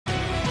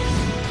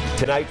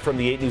Tonight from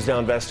the 8 News Now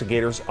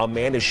investigators, a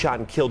man is shot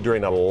and killed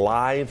during a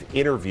live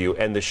interview,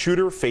 and the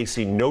shooter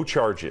facing no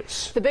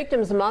charges. The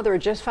victim's mother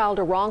just filed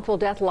a wrongful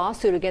death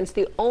lawsuit against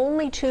the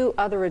only 2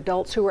 other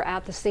adults who were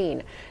at the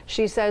scene.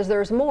 She says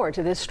there's more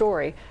to this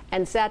story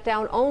and sat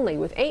down only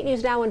with 8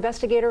 News Now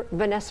investigator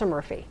Vanessa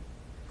Murphy.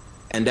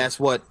 And that's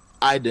what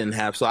I didn't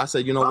have. So I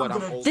said, you know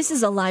what? This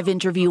is a live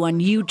interview on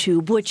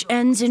YouTube, which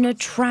ends in a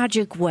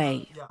tragic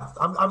way.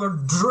 I'm going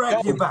to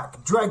drag you back.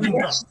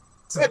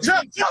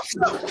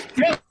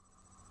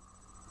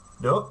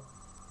 Nope.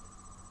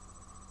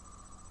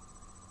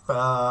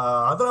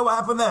 I don't know what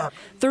happened there.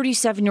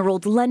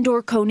 37-year-old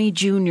Lendor Coney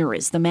Jr.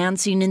 is the man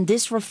seen in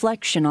this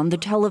reflection on the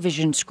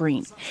television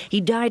screen. He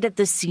died at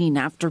the scene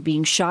after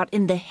being shot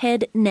in the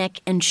head,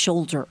 neck, and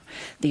shoulder.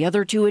 The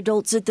other 2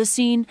 adults at the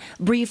scene,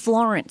 Bree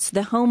Florence,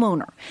 the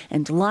homeowner,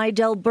 and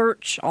Lydell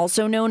Birch,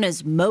 also known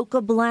as Mocha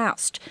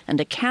Blast,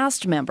 and a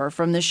cast member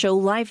from the show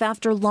Life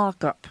After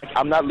Lockup.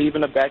 I'm not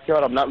leaving the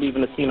backyard. I'm not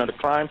leaving the scene of the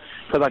crime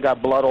because I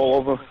got blood all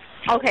over,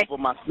 over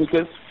my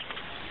sneakers.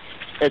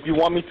 If you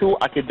want me to,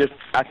 I could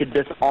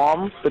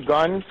disarm the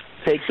gun,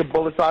 take the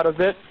bullets out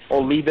of it,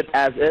 or leave it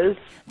as is.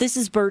 This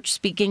is Birch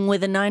speaking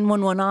with a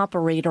 911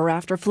 operator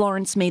after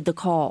Florence made the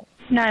call.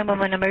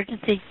 911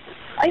 emergency.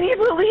 I need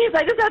police.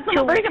 I just had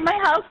someone break in my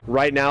house.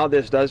 Right now,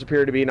 this does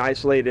appear to be an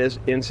isolated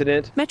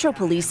incident. Metro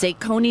Police say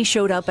Coney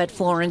showed up at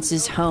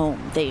Florence's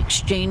home. They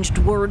exchanged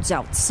words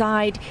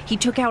outside. He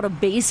took out a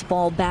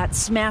baseball bat,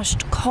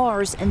 smashed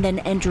cars, and then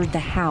entered the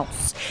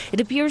house.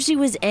 It appears he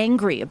was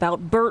angry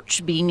about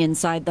Birch being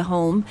inside the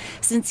home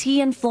since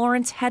he and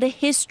Florence had a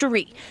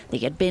history. They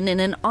had been in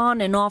an on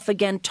and off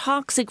again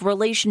toxic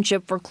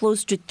relationship for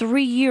close to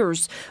 3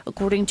 years,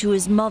 according to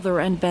his mother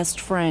and best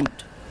friend.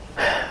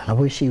 I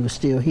wish he was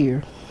still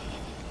here.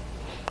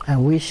 I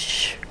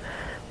wish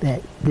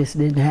that this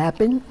didn't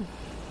happen,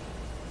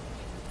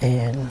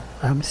 and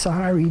I'm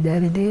sorry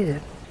that it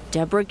did.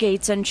 Deborah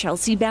Gates and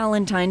Chelsea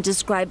Ballantyne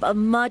describe a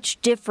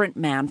much different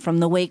man from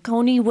the way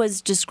Coney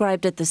was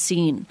described at the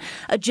scene.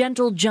 A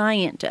gentle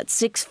giant at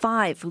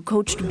 6'5" who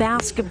coached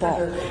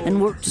basketball and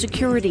worked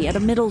security at a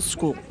middle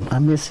school. I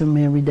miss him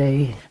every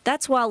day.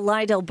 That's while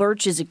Lydell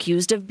Birch is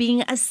accused of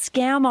being a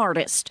scam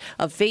artist,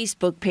 a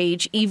Facebook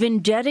page even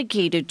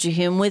dedicated to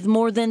him with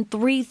more than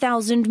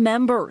 3,000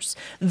 members.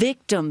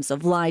 Victims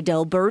of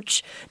Lydell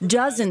Birch,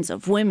 dozens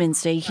of women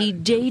say he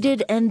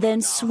dated and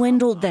then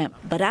swindled them.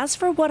 But as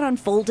for what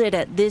unfolded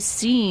at this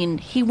scene,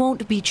 he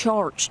won't be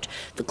charged.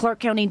 The Clark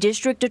County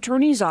District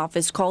Attorney's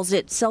Office calls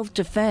it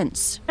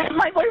self-defense.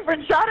 My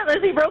boyfriend shot him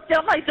as he broke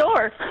down my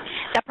door.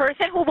 The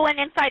person who went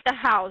inside the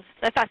house,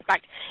 the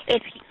suspect, is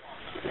he?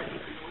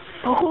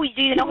 Who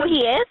do you know who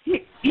he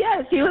is?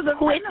 Yes, he was a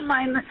friend of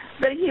mine,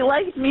 but he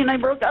liked me, and I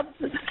broke up.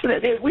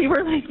 We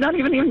were like not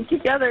even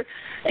together,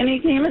 and he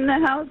came in the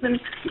house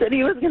and said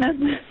he was gonna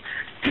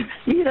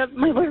beat up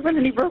my boyfriend,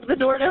 and he broke the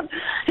door down,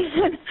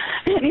 and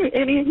he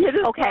hit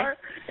his car,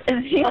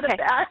 and he had a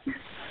bat.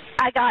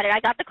 I got it. I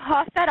got the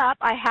call set up.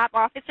 I have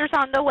officers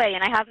on the way,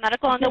 and I have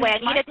medical on the way.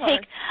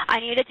 I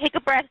need to take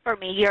a breath for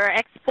me. Your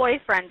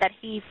ex-boyfriend,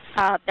 the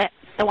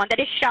one that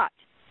is shot.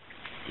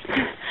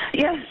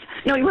 Yes.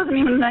 No, he wasn't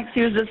even an ex.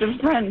 He was just a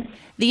friend.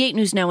 The 8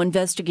 News Now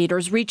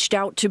investigators reached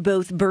out to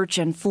both Birch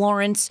and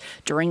Florence.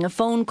 During a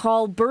phone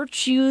call,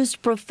 Birch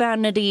used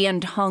profanity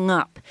and hung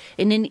up.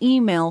 In an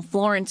email,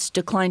 Florence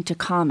declined to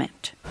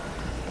comment.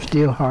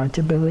 Still hard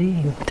to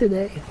believe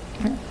today.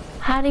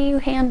 How do you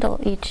handle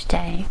each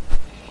day?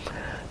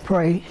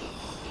 Pray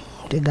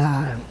to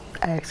God.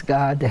 Ask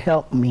God to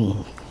help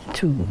me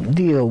to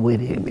deal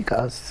with it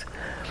because,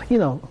 you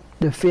know,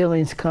 the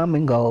feelings come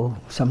and go.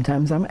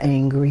 Sometimes I'm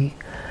angry,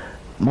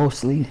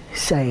 mostly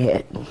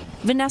sad.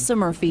 Vanessa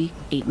Murphy,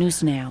 8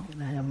 News Now.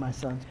 I have my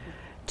son.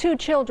 2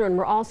 children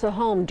were also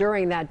home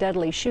during that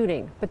deadly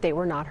shooting, but they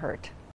were not hurt.